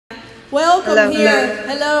Welcome Hello. here.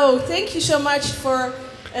 Hello. Thank you so much for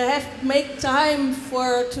make time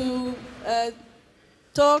to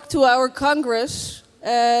talk to our Congress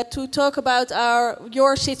to talk about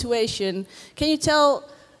your situation. Can you tell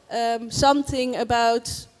something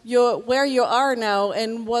about where you are now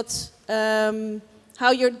and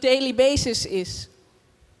how your daily basis is?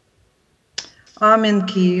 I'm in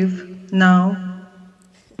Kyiv now.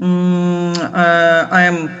 I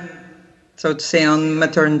am, so to say, on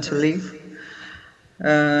maternity leave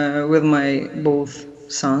with my both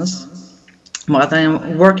sons. But I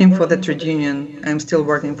am working for the trade union. I'm still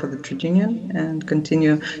working for the trade union and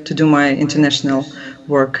continue to do my international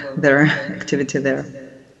work there, activity there.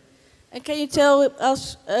 And can you tell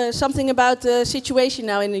us something about the situation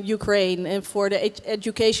now in Ukraine and for the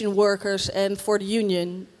education workers and for the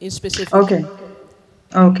union in specific?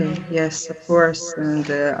 Okay, yes, of course.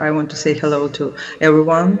 And I want to say hello to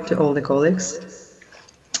everyone, to all the colleagues.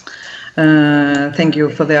 Thank you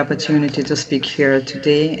for the opportunity to speak here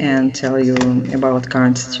today and tell you about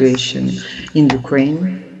current situation in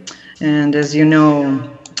Ukraine. And as you know,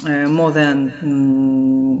 more than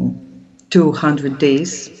 200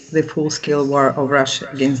 days, the full-scale war of Russia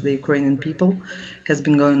against the Ukrainian people has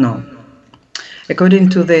been going on. According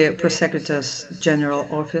to the Press Secretary's General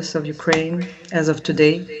Office of Ukraine, as of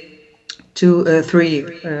today,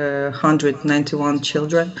 391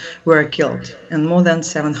 children were killed and more than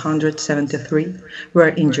 773 were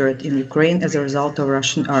injured in Ukraine as a result of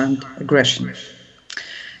Russian armed aggression.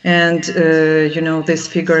 And, these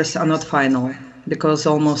figures are not final, because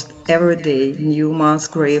almost every day new mass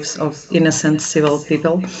graves of innocent civil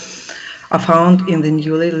people are found in the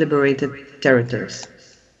newly liberated territories.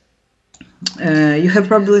 You have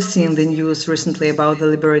probably seen the news recently about the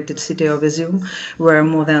liberated city of Izium, where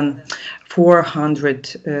more than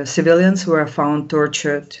 400 civilians were found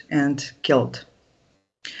tortured and killed.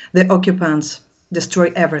 The occupants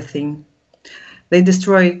destroy everything. They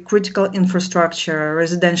destroy critical infrastructure,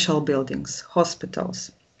 residential buildings,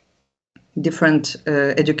 hospitals, different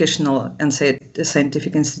educational and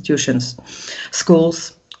scientific institutions,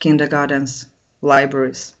 schools, kindergartens,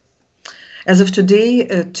 libraries. As of today,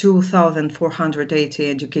 2,480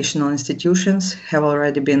 educational institutions have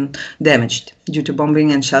already been damaged due to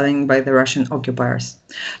bombing and shelling by the Russian occupiers.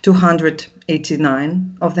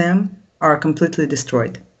 289 of them are completely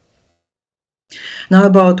destroyed. Now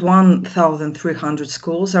about 1,300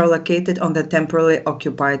 schools are located on the temporarily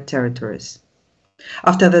occupied territories.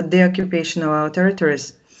 After the deoccupation of our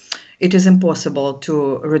territories, it is impossible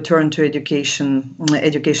to return to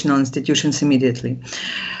educational institutions immediately.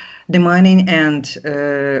 Demining and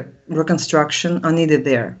reconstruction are needed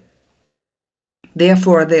there.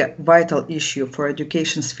 Therefore, the vital issue for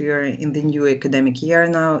education sphere in the new academic year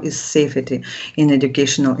now is safety in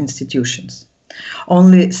educational institutions.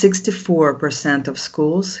 Only 64% of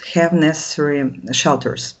schools have necessary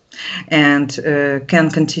shelters and can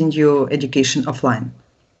continue education offline.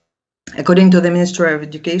 According to the Ministry of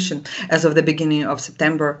Education, as of the beginning of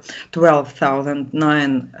September,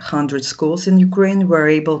 12,900 schools in Ukraine were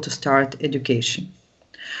able to start education.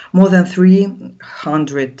 More than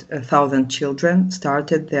 300,000 children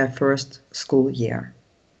started their first school year.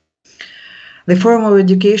 The form of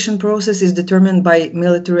education process is determined by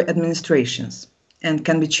military administrations and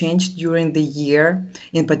can be changed during the year,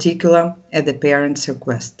 in particular at the parents'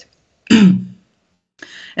 request.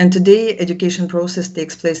 And today, education process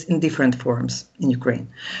takes place in different forms in Ukraine.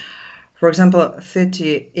 For example,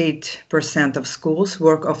 38% of schools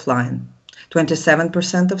work offline,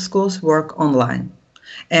 27% of schools work online,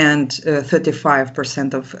 and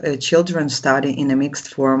 35% of children study in a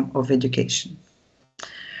mixed form of education.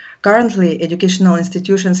 Currently, educational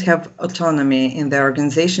institutions have autonomy in the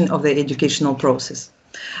organization of the educational process.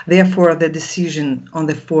 Therefore, the decision on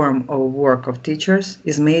the form of work of teachers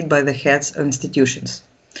is made by the heads of institutions.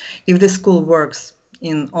 If the school works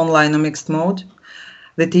in online or mixed mode,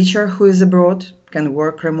 the teacher who is abroad can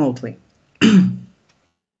work remotely.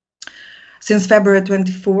 Since February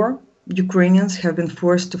 24, Ukrainians have been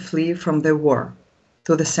forced to flee from the war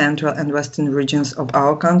to the central and western regions of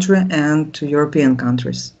our country and to European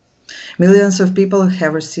countries. Millions of people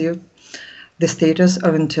have received the status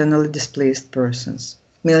of internally displaced persons.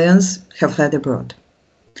 Millions have fled abroad.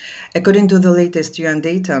 According to the latest UN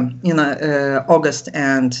data, in August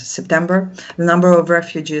and September, the number of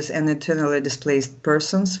refugees and internally displaced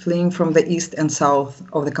persons fleeing from the east and south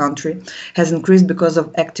of the country has increased because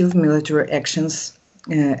of active military actions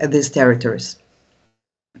at these territories.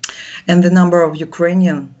 And the number of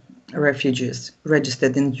Ukrainian refugees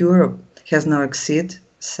registered in Europe has now exceeded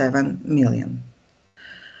 7 million.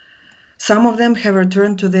 Some of them have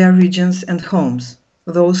returned to their regions and homes,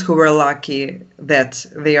 those who were lucky that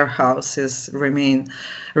their houses remained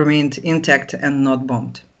intact and not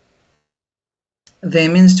bombed. The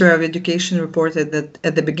Ministry of Education reported that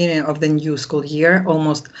at the beginning of the new school year,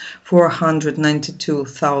 almost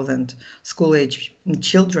 492,000 school-age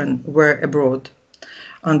children were abroad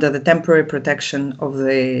under the temporary protection of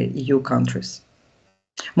the EU countries.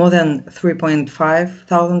 More than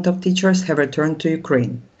 3,500 of teachers have returned to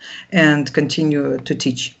Ukraine and continue to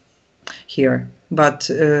teach here, but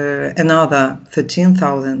another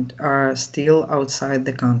 13,000 are still outside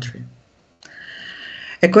the country.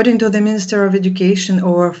 According to the Minister of Education,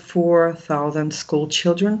 over 4,000 school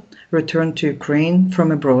children returned to Ukraine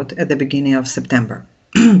from abroad at the beginning of September.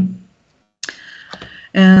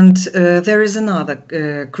 And there is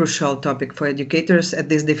another crucial topic for educators at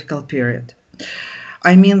this difficult period.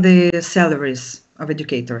 I mean the salaries of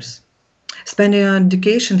educators. Spending on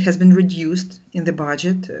education has been reduced in the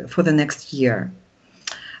budget for the next year.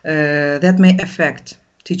 That may affect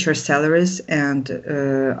teacher salaries and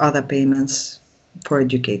other payments for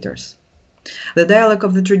educators. The dialogue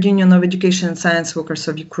of the Trade Union of Education and Science Workers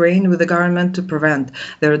of Ukraine with the government to prevent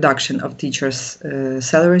the reduction of teachers'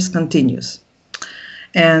 salaries continues.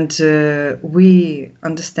 And we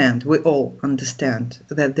all understand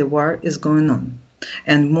that the war is going on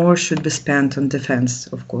and more should be spent on defense,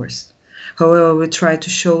 of course. However, we try to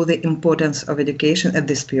show the importance of education at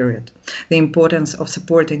this period, the importance of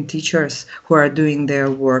supporting teachers who are doing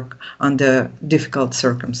their work under difficult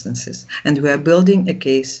circumstances, and we are building a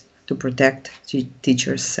case to protect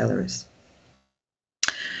teachers' salaries.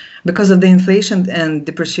 Because of the inflation and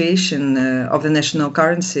depreciation of the national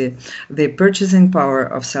currency, the purchasing power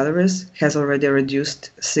of salaries has already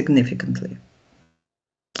reduced significantly.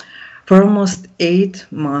 For almost 8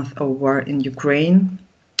 months of war in Ukraine,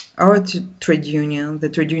 our trade union, the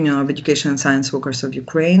Trade Union of Education and Science Workers of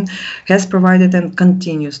Ukraine, has provided and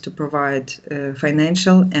continues to provide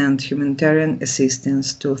financial and humanitarian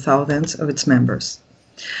assistance to thousands of its members.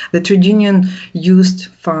 The trade union used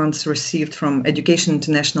funds received from Education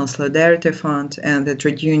International Solidarity Fund and the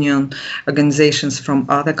trade union organizations from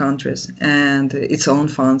other countries and its own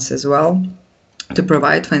funds as well to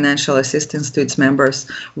provide financial assistance to its members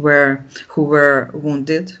who were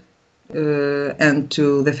wounded and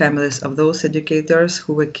to the families of those educators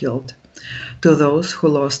who were killed, to those who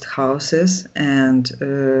lost houses and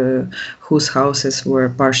whose houses were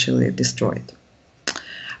partially destroyed.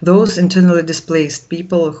 Those internally displaced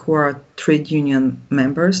people who are trade union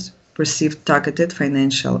members received targeted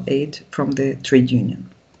financial aid from the trade union.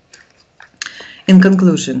 In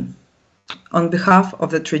conclusion, on behalf of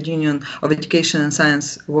the Trade Union of Education and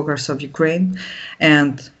Science Workers of Ukraine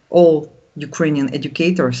and all Ukrainian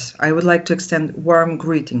educators, I would like to extend warm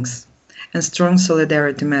greetings and strong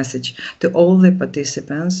solidarity message to all the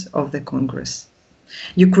participants of the Congress.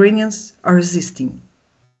 Ukrainians are resisting.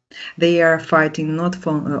 They are fighting not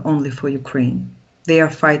only for Ukraine. They are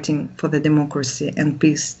fighting for the democracy and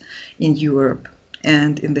peace in Europe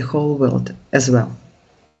and in the whole world as well.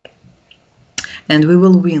 And we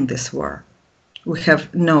will win this war. We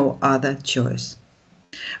have no other choice.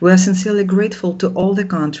 We are sincerely grateful to all the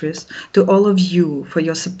countries, to all of you for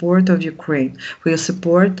your support of Ukraine, for your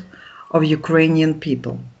support of Ukrainian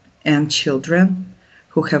people and children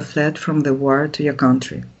who have fled from the war to your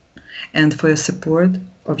country, and for your support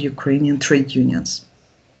of Ukrainian trade unions.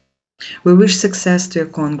 We wish success to your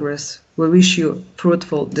Congress. We wish you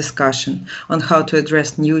fruitful discussion on how to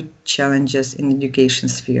address new challenges in the education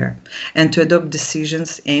sphere and to adopt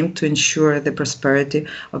decisions aimed to ensure the prosperity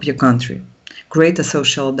of your country, greater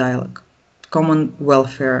social dialogue, common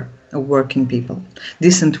welfare of working people,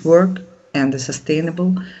 decent work, and a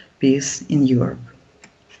sustainable peace in Europe.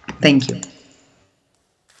 Thank you.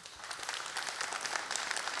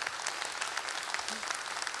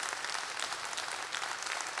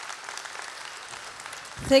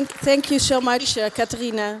 Thank you so much,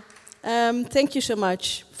 Kateryna. Thank you so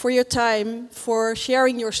much for your time, for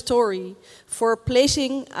sharing your story, for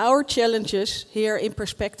placing our challenges here in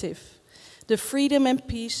perspective. The freedom and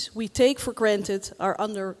peace we take for granted are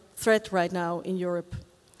under threat right now in Europe.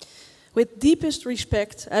 With deepest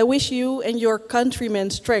respect, I wish you and your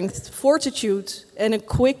countrymen strength, fortitude, and a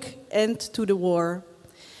quick end to the war.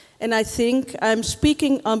 And I think I'm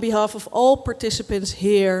speaking on behalf of all participants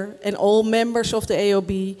here and all members of the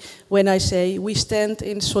AOb when I say we stand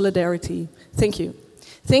in solidarity. Thank you.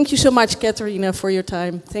 Thank you so much, Kateryna, for your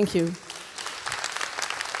time. Thank you.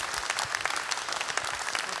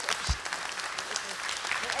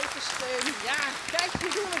 Even steun. Ja, kijk,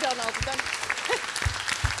 hoe doen we dan altijd? Dank.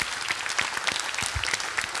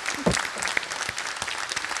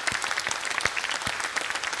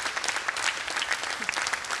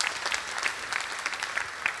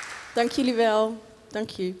 Dank jullie wel. Dank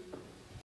je.